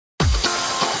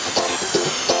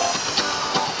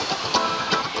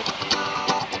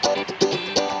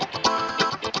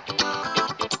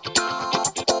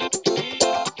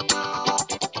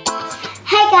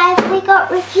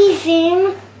Rickey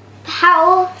Zoom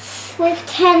house with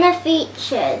 10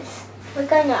 features. We're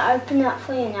going to open that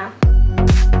for you now.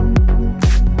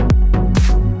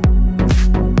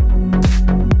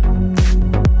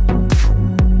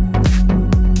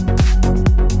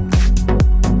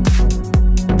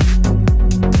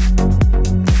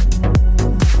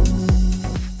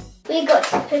 We got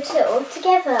to put it all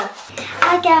together.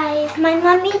 Hi guys, my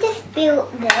mummy just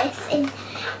built this and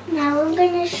now I'm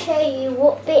going to show you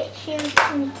what bits you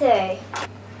can do.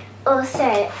 Also,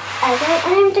 I don't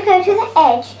want him to go to the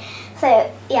edge,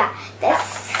 so yeah,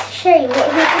 let's show you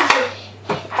what he can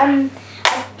do. I'm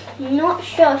not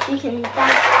sure if you can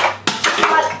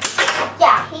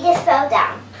yeah, he just fell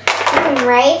down. You can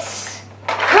race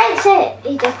it,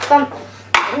 he just bumped,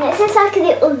 and it's just like a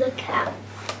little lookout.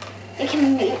 You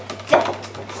can move,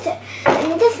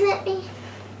 and just let me,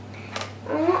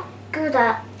 I'm not good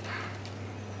at,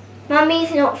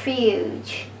 Mummy's not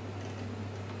huge.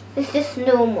 It's just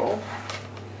normal.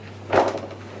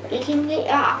 You can get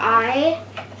your eye.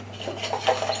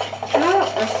 I don't know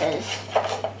what this is.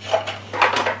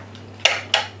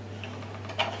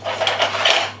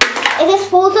 It just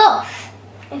falls off.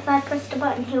 If I press the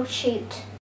button, he'll shoot.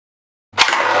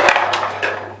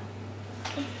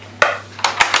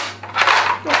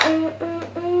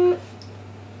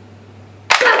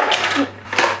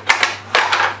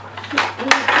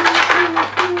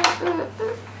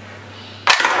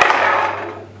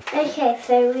 Okay,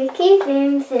 so Rickey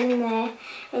Zooms in there,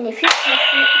 and if you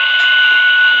press it,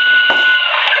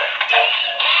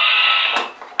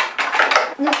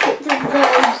 look at the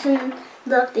waves and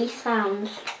lovely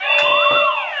sounds.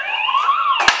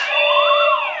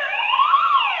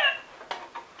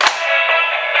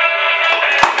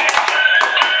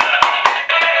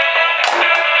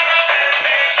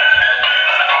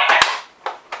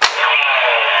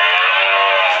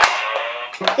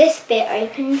 This bit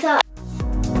opens up.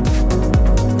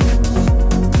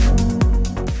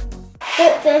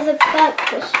 Look, there's a bike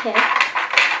push here.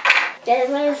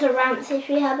 There's a ramp if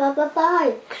you have other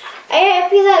bikes. I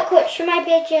hope you like watching my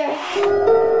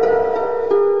video.